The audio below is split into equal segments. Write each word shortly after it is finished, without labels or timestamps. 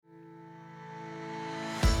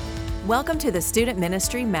Welcome to the Student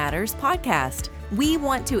Ministry Matters podcast. We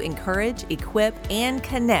want to encourage, equip, and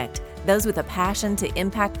connect those with a passion to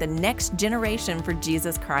impact the next generation for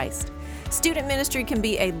Jesus Christ. Student ministry can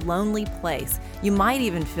be a lonely place. You might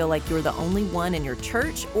even feel like you're the only one in your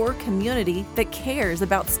church or community that cares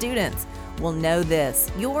about students. Well, know this,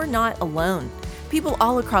 you're not alone. People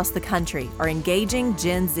all across the country are engaging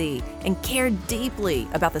Gen Z and care deeply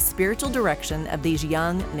about the spiritual direction of these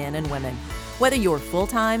young men and women. Whether you're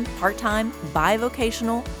full-time, part-time,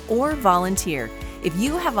 bivocational, or volunteer, if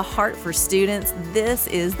you have a heart for students, this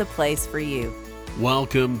is the place for you.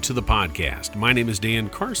 Welcome to the podcast. My name is Dan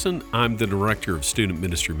Carson. I'm the Director of Student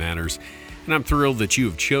Ministry Matters, and I'm thrilled that you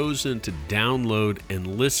have chosen to download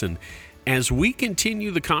and listen as we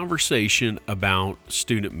continue the conversation about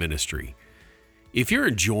student ministry. If you're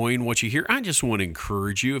enjoying what you hear, I just want to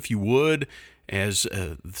encourage you, if you would, as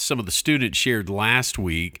some of the students shared last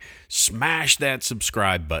week, smash that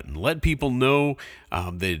subscribe button. Let people know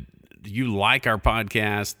that you like our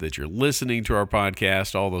podcast, that you're listening to our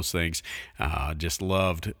podcast, all those things. Just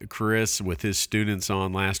loved Chris with his students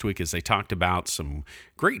on last week as they talked about some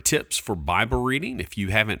great tips for Bible reading. If you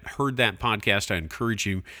haven't heard that podcast, I encourage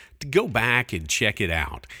you to go back and check it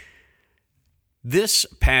out. This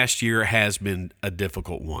past year has been a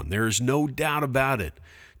difficult one. There is no doubt about it.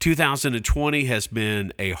 2020 has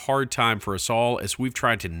been a hard time for us all as we've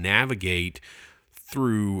tried to navigate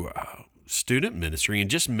through student ministry and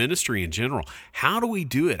just ministry in general. How do we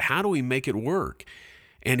do it? How do we make it work?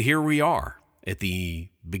 And here we are at the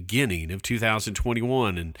beginning of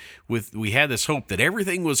 2021, and we had this hope that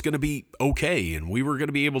everything was going to be okay and we were going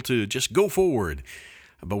to be able to just go forward,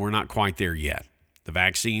 but we're not quite there yet. The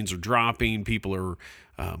vaccines are dropping. People are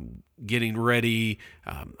getting ready.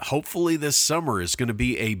 Hopefully this summer is going to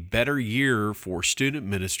be a better year for student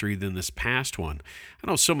ministry than this past one. I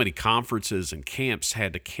know so many conferences and camps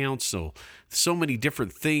had to cancel. So many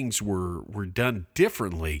different things were done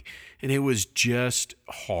differently, and it was just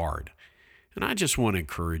hard. And I just want to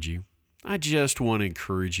encourage you. I just want to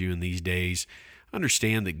encourage you in these days.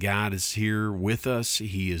 Understand that God is here with us.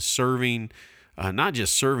 He is serving. Not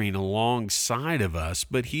just serving alongside of us,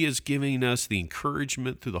 but He is giving us the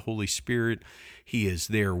encouragement through the Holy Spirit. He is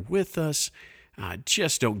there with us.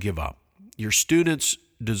 Just don't give up. Your students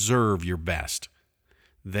deserve your best.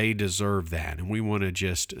 They deserve that. And we want to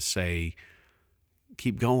just say,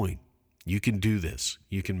 keep going. You can do this.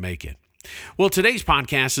 You can make it. Well, today's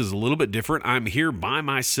podcast is a little bit different. I'm here by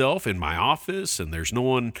myself in my office, and there's no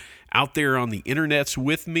one out there on the internets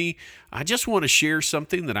with me. I just want to share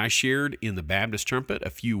something that I shared in the Baptist Trumpet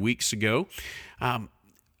a few weeks ago.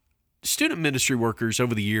 Student ministry workers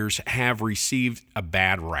over the years have received a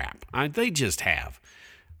bad rap. They just have.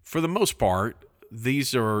 For the most part,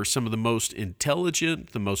 these are some of the most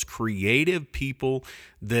intelligent, the most creative people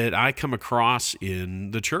that I come across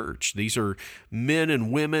in the church. These are men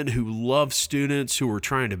and women who love students, who are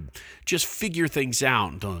trying to just figure things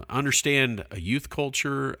out, to understand a youth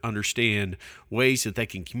culture, understand ways that they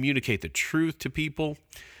can communicate the truth to people.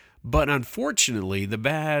 But unfortunately, the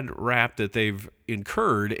bad rap that they've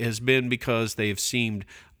incurred has been because they've seemed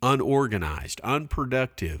unorganized,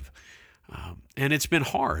 unproductive, and it's been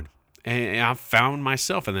hard. And I've found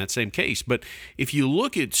myself in that same case. But if you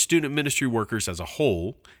look at student ministry workers as a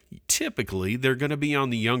whole, typically they're going to be on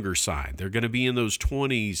the younger side. They're going to be in those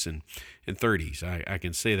 20s and 30s. I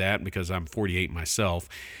can say that because I'm 48 myself.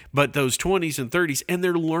 But those 20s and 30s, and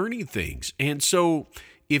they're learning things. And so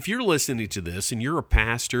if you're listening to this and you're a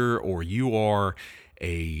pastor or you are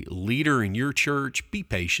a leader in your church, be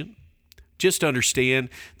patient. Just understand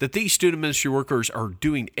that these student ministry workers are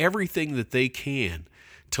doing everything that they can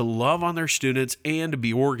to love on their students and to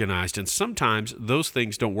be organized. And sometimes those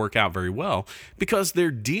things don't work out very well because they're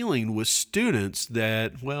dealing with students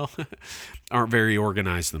that, well, aren't very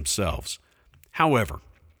organized themselves. However,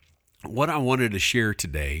 what I wanted to share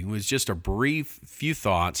today was just a brief few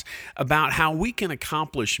thoughts about how we can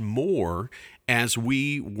accomplish more as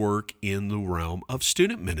we work in the realm of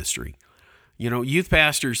student ministry. You know, youth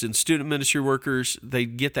pastors and student ministry workers, they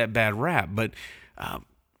get that bad rap, but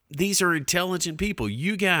these are intelligent people.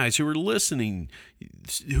 You guys who are listening,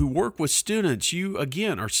 who work with students, you,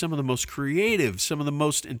 again, are some of the most creative, some of the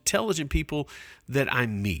most intelligent people that I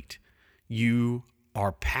meet. You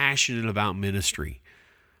are passionate about ministry.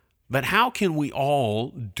 But how can we all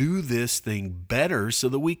do this thing better so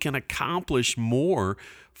that we can accomplish more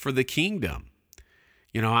for the kingdom?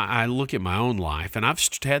 You know, I look at my own life, and I've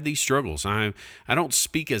had these struggles. I don't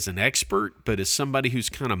speak as an expert, but as somebody who's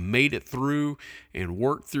kind of made it through and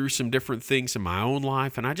worked through some different things in my own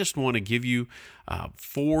life. And I just want to give you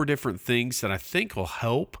 4 different things that I think will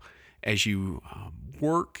help as you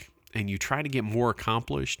work and you try to get more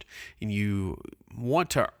accomplished, and you want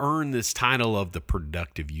to earn this title of the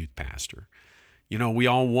productive youth pastor. You know, we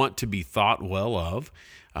all want to be thought well of.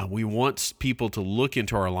 We want people to look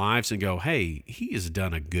into our lives and go, hey, he has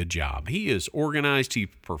done a good job. He is organized, he's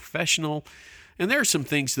professional. And there are some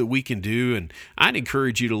things that we can do. And I'd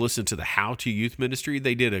encourage you to listen to the How to Youth Ministry.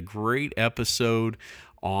 They did a great episode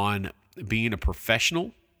on being a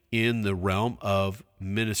professional in the realm of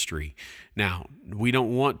ministry. Now, we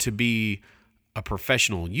don't want to be a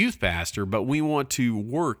professional youth pastor, but we want to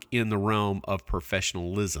work in the realm of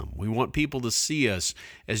professionalism. We want people to see us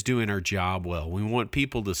as doing our job well. We want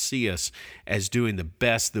people to see us as doing the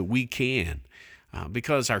best that we can,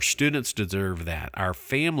 because our students deserve that. Our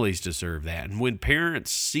families deserve that. And when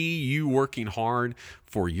parents see you working hard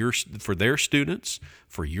for their students,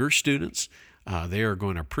 for your students, they are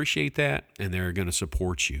going to appreciate that, and they're going to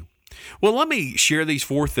support you. Well, let me share these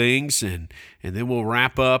 4 things, and then we'll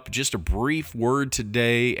wrap up. Just a brief word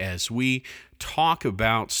today as we talk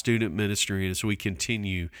about student ministry and as we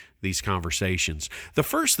continue these conversations. The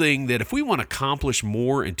first thing that if we want to accomplish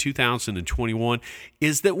more in 2021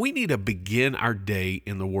 is that we need to begin our day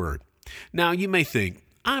in the Word. Now, you may think,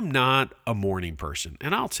 I'm not a morning person,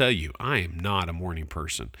 and I'll tell you, I am not a morning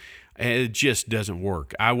person. It just doesn't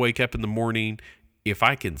work. I wake up in the morning. If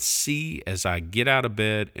I can see as I get out of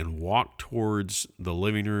bed and walk towards the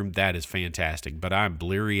living room, that is fantastic. But I'm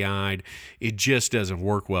bleary-eyed. It just doesn't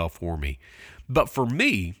work well for me. But for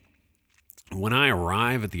me, when I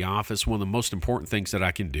arrive at the office, one of the most important things that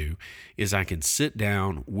I can do is I can sit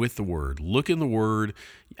down with the Word, look in the Word,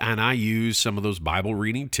 and I use some of those Bible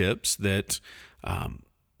reading tips that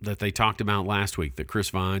they talked about last week, that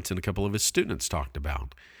Chris Vines and a couple of his students talked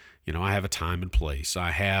about. You know, I have a time and place.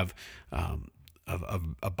 I have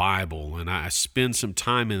a Bible, and I spend some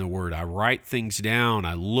time in the Word. I write things down.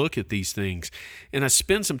 I look at these things, and I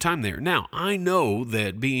spend some time there. Now, I know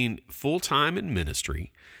that being full-time in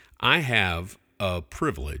ministry, I have a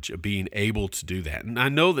privilege of being able to do that. And I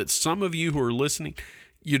know that some of you who are listening,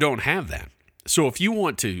 you don't have that. So if you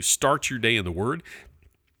want to start your day in the Word,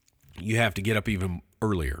 you have to get up even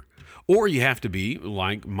earlier. Or you have to be,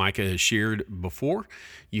 like Micah has shared before,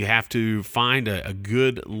 you have to find a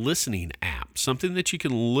good listening app, something that you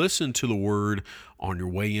can listen to the Word on your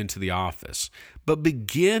way into the office. But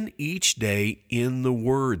begin each day in the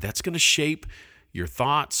Word. That's going to shape your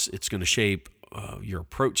thoughts. It's going to shape your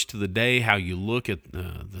approach to the day, how you look at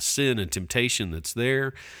the sin and temptation that's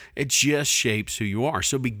there. It just shapes who you are.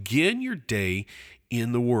 So begin your day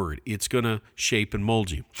in the Word. It's going to shape and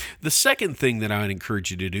mold you. The second thing that I would encourage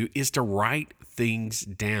you to do is to write things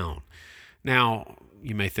down. Now,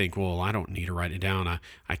 you may think, well, I don't need to write it down.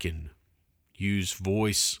 I can use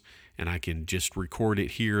voice, and I can just record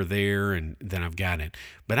it here or there, and then I've got it.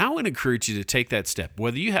 But I would encourage you to take that step.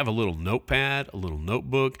 Whether you have a little notepad, a little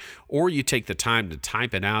notebook, or you take the time to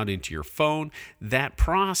type it out into your phone, that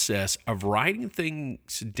process of writing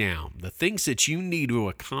things down, the things that you need to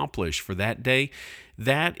accomplish for that day,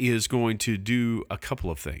 that is going to do a couple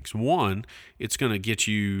of things. One, it's going to get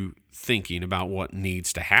you thinking about what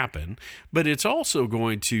needs to happen, but it's also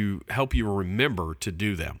going to help you remember to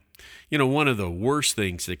do them. You know, one of the worst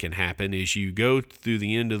things that can happen is you go through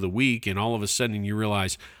the end of the week and all of a sudden you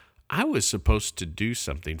realize, I was supposed to do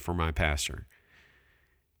something for my pastor.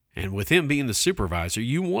 And with him being the supervisor,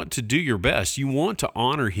 you want to do your best. You want to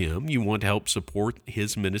honor him. You want to help support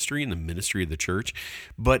his ministry and the ministry of the church.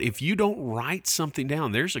 But if you don't write something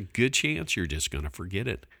down, there's a good chance you're just going to forget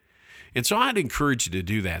it. And so I'd encourage you to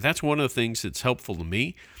do that. That's one of the things that's helpful to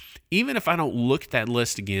me. Even if I don't look at that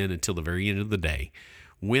list again until the very end of the day,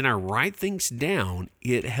 when I write things down,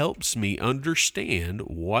 it helps me understand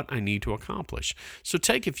what I need to accomplish. So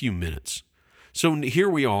take a few minutes. So here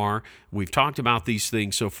we are. We've talked about these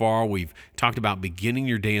things so far. We've talked about beginning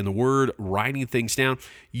your day in the Word, writing things down.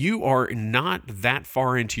 You are not that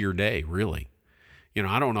far into your day, really. You know,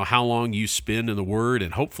 I don't know how long you spend in the Word,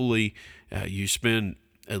 and hopefully you spend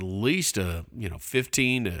at least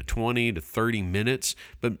 15 to 20 to 30 minutes,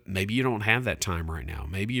 but maybe you don't have that time right now.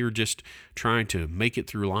 Maybe you're just trying to make it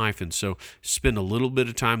through life, and so spend a little bit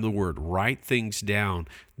of time in the Word. Write things down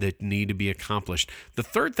that need to be accomplished. The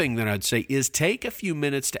third thing that I'd say is take a few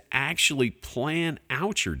minutes to actually plan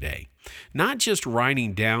out your day. Not just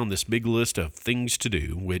writing down this big list of things to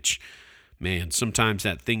do, which, man, sometimes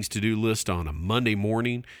that things to do list on a Monday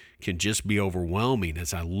morning can just be overwhelming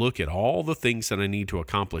as I look at all the things that I need to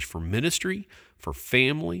accomplish for ministry, for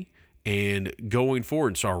family, and going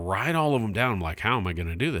forward. So I write all of them down. I'm like, how am I going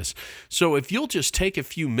to do this? So if you'll just take a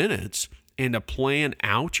few minutes and to plan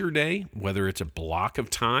out your day, whether it's a block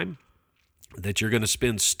of time that you're going to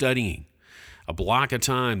spend studying, a block of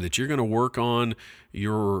time that you're going to work on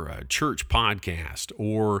your church podcast,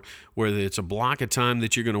 or whether it's a block of time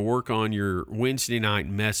that you're going to work on your Wednesday night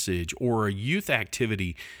message or a youth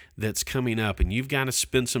activity that's coming up, and you've got to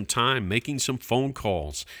spend some time making some phone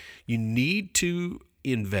calls. You need to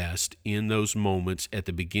invest in those moments at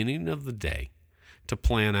the beginning of the day to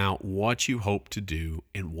plan out what you hope to do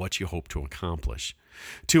and what you hope to accomplish.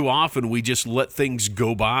 Too often we just let things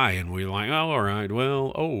go by and we're like, oh, all right,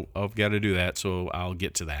 well, I've got to do that, so I'll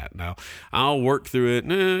get to that. Now, I'll work through it.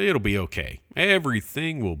 It'll be okay.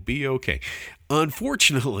 Everything will be okay.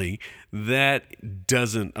 Unfortunately, that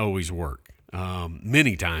doesn't always work.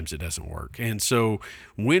 Many times it doesn't work. And so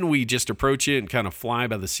when we just approach it and kind of fly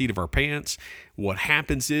by the seat of our pants, what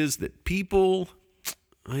happens is that people,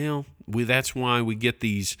 that's why we get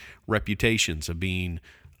these reputations of being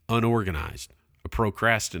unorganized, a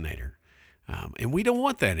procrastinator. And we don't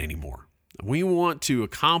want that anymore. We want to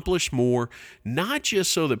accomplish more, not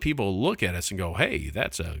just so that people look at us and go, hey,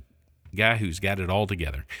 that's a guy who's got it all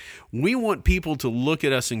together. We want people to look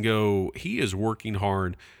at us and go, he is working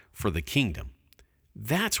hard for the kingdom.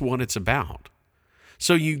 That's what it's about.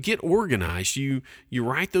 So you get organized, you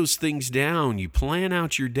write those things down, you plan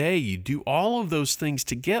out your day, you do all of those things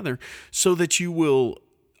together so that you will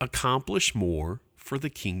accomplish more for the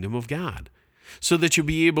kingdom of God. So that you'll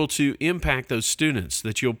be able to impact those students,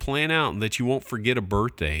 that you'll plan out and that you won't forget a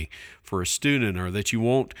birthday for a student, or that you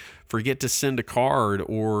won't forget to send a card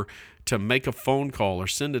or to make a phone call or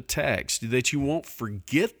send a text, that you won't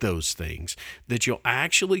forget those things, that you'll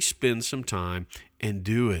actually spend some time and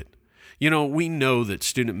do it. We know that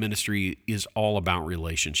student ministry is all about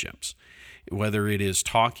relationships, whether it is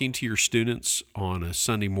talking to your students on a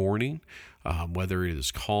Sunday morning, whether it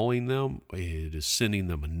is calling them, it is sending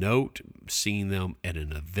them a note, seeing them at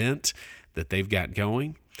an event that they've got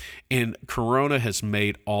going. And Corona has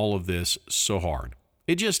made all of this so hard.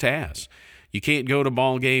 It just has. You can't go to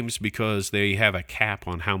ball games because they have a cap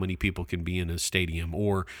on how many people can be in a stadium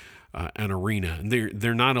or an arena. And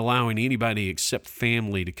they're not allowing anybody except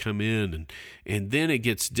family to come in. And then it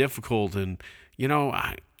gets difficult. And,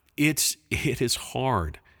 it is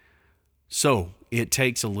hard. So it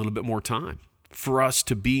takes a little bit more time for us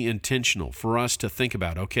to be intentional, for us to think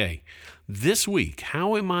about, okay, this week,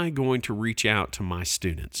 how am I going to reach out to my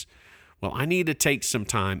students? Well, I need to take some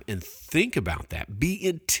time and think about that. Be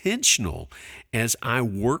intentional as I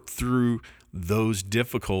work through those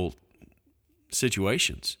difficult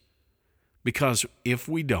situations. Because if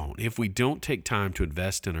we don't take time to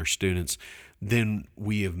invest in our students, then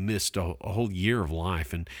we have missed a whole year of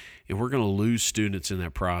life, and we're going to lose students in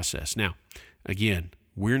that process. Now, again,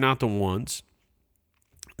 we're not the ones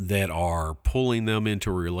that are pulling them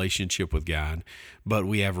into a relationship with God, but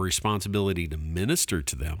we have a responsibility to minister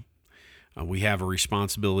to them. We have a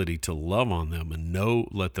responsibility to love on them and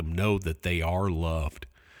let them know that they are loved.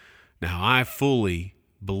 Now, I fully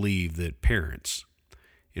believe that parents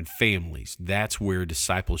and families, that's where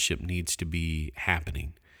discipleship needs to be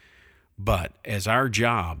happening. But as our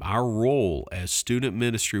job, our role as student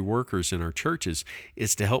ministry workers in our churches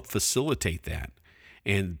is to help facilitate that.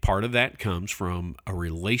 And part of that comes from a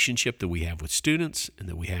relationship that we have with students and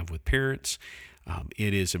that we have with parents.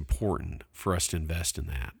 It is important for us to invest in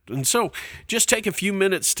that. And so just take a few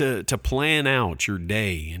minutes to plan out your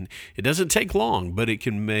day. And it doesn't take long, but it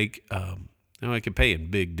can make it can pay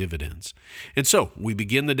in big dividends. And so we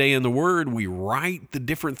begin the day in the Word. We write the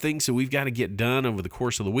different things that we've got to get done over the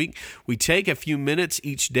course of the week. We take a few minutes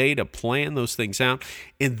each day to plan those things out.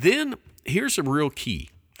 And then here's a real key.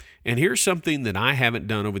 And here's something that I haven't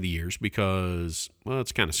done over the years because,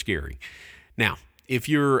 it's kind of scary. Now, if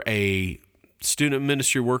you're a student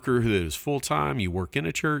ministry worker who is full-time, you work in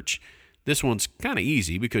a church, this one's kind of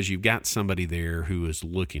easy because you've got somebody there who is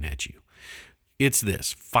looking at you. It's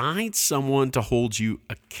this: find someone to hold you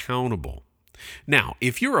accountable. Now,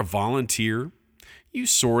 if you're a volunteer, you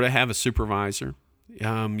sort of have a supervisor,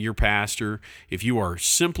 your pastor. If you are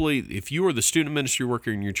the student ministry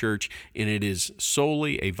worker in your church and it is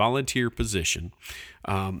solely a volunteer position,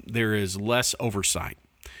 there is less oversight.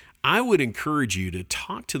 I would encourage you to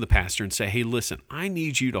talk to the pastor and say, hey, listen, I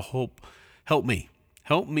need you to help me.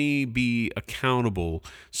 Help me be accountable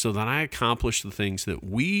so that I accomplish the things that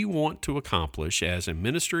we want to accomplish as a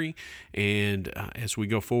ministry and as we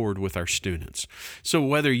go forward with our students. So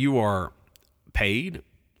whether you are paid,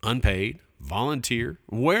 unpaid, volunteer,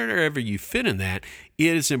 wherever you fit in that,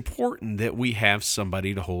 it is important that we have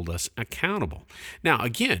somebody to hold us accountable. Now,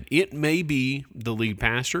 again, it may be the lead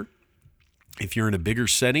pastor. If you're in a bigger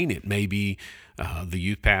setting, it may be The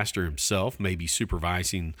youth pastor himself may be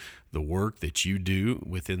supervising the work that you do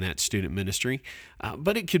within that student ministry,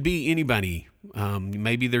 but it could be anybody.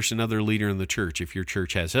 Maybe there's another leader in the church. If your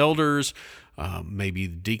church has elders, maybe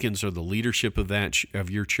the deacons or the leadership of of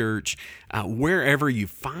your church. Wherever you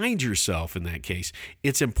find yourself in that case,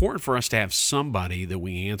 it's important for us to have somebody that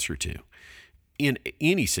we answer to in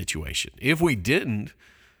any situation. If we didn't,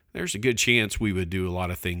 there's a good chance we would do a lot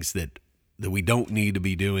of things that we don't need to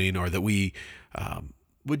be doing, or that we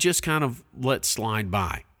would just kind of let slide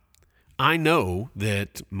by. I know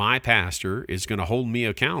that my pastor is going to hold me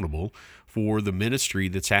accountable for the ministry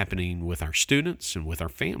that's happening with our students and with our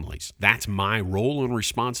families. That's my role and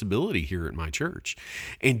responsibility here at my church.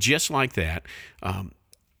 And just like that,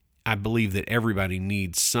 I believe that everybody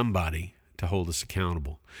needs somebody to hold us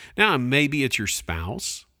accountable. Now, maybe it's your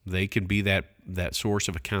spouse. They can be that source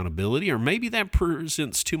of accountability, or maybe that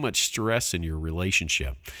presents too much stress in your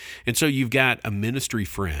relationship. And so you've got a ministry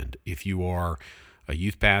friend. If you are a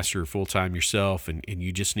youth pastor full-time yourself, and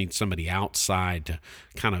you just need somebody outside to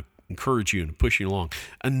kind of encourage you and push you along.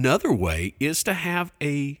 Another way is to have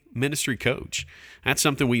a ministry coach. That's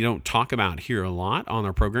something we don't talk about here a lot on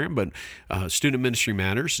our program, but Student Ministry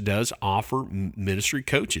Matters does offer ministry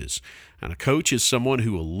coaches. And a coach is someone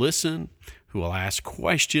who will listen, who will ask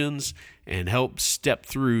questions, and help step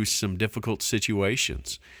through some difficult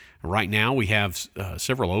situations. Right now, we have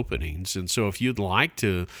several openings, and so if you'd like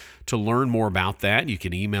to learn more about that, you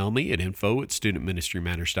can email me at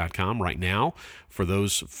info@studentministrymatters.com. Right now, for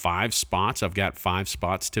those 5 spots, I've got 5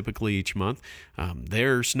 spots typically each month.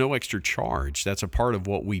 There's no extra charge. That's a part of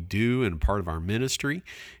what we do and part of our ministry.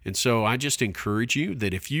 And so I just encourage you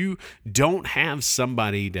that if you don't have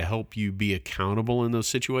somebody to help you be accountable in those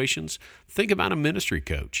situations, think about a ministry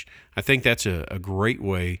coach. I think that's a great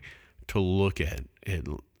way to look at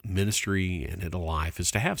ministry and at a life, is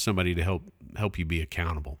to have somebody to help you be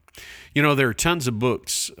accountable. You know, there are tons of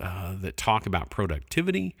books that talk about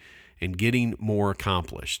productivity and getting more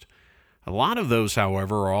accomplished. A lot of those,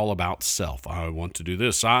 however, are all about self. I want to do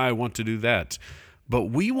this. I want to do that. But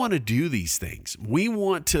we want to do these things. We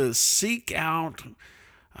want to seek out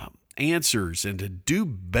answers and to do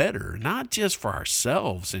better, not just for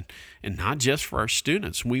ourselves and not just for our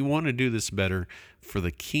students. We want to do this better for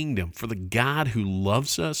the kingdom, for the God who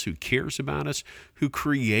loves us, who cares about us, who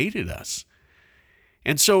created us.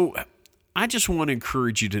 And so I just want to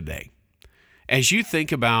encourage you today, as you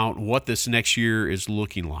think about what this next year is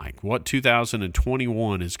looking like, what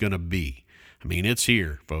 2021 is going to be. I mean, it's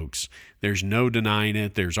here, folks. There's no denying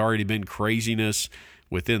it. There's already been craziness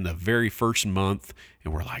within the very first month,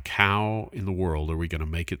 and we're like, how in the world are we going to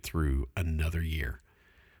make it through another year?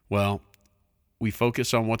 Well, we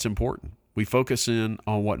focus on what's important. We focus in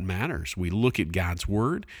on what matters. We look at God's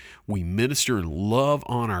Word. We minister and love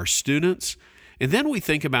on our students. And then we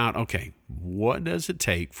think about, okay, what does it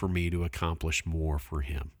take for me to accomplish more for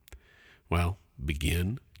Him? Well,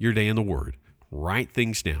 begin your day in the Word. Write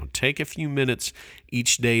things down. Take a few minutes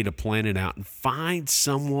each day to plan it out and find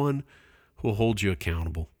someone who will hold you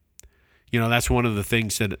accountable. You know, that's one of the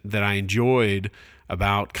things that I enjoyed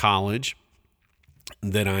about college,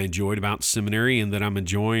 that I enjoyed about seminary, and that I'm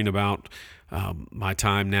enjoying about my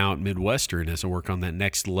time now at Midwestern as I work on that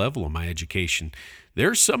next level of my education.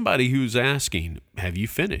 There's somebody who's asking, have you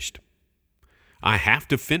finished? I have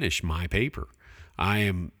to finish my paper. I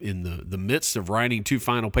am in the midst of writing 2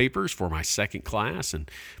 final papers for my second class, and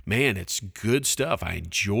man, it's good stuff. I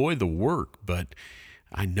enjoy the work, but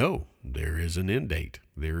I know there is an end date.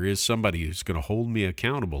 There is somebody who's going to hold me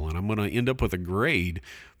accountable, and I'm going to end up with a grade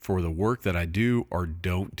for the work that I do or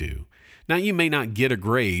don't do. Now, you may not get a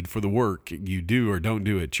grade for the work you do or don't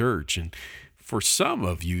do at church, and for some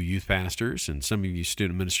of you youth pastors and some of you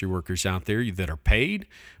student ministry workers out there that are paid,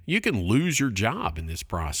 you can lose your job in this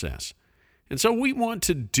process. And so we want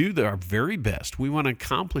to do our very best. We want to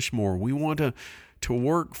accomplish more. We want to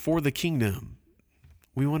work for the kingdom.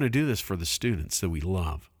 We want to do this for the students that we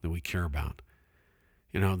love, that we care about.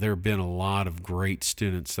 You know, there have been a lot of great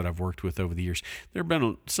students that I've worked with over the years. There have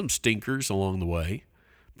been some stinkers along the way,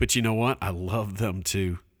 but you know what? I love them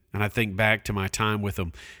too. And I think back to my time with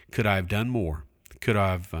them. Could I have done more? Could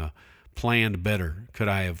I have planned better? Could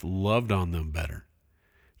I have loved on them better?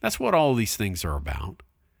 That's what all these things are about.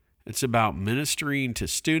 It's about ministering to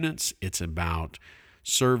students. It's about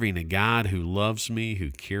serving a God who loves me,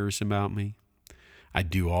 who cares about me. I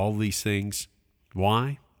do all these things.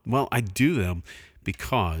 Why? Well, I do them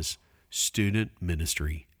because student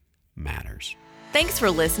ministry matters. Thanks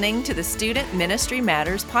for listening to the Student Ministry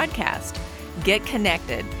Matters podcast. Get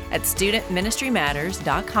connected at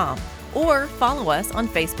studentministrymatters.com or follow us on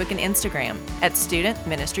Facebook and Instagram at Student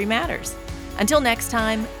Ministry Matters. Until next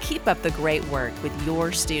time, keep up the great work with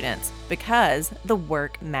your students because the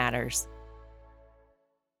work matters.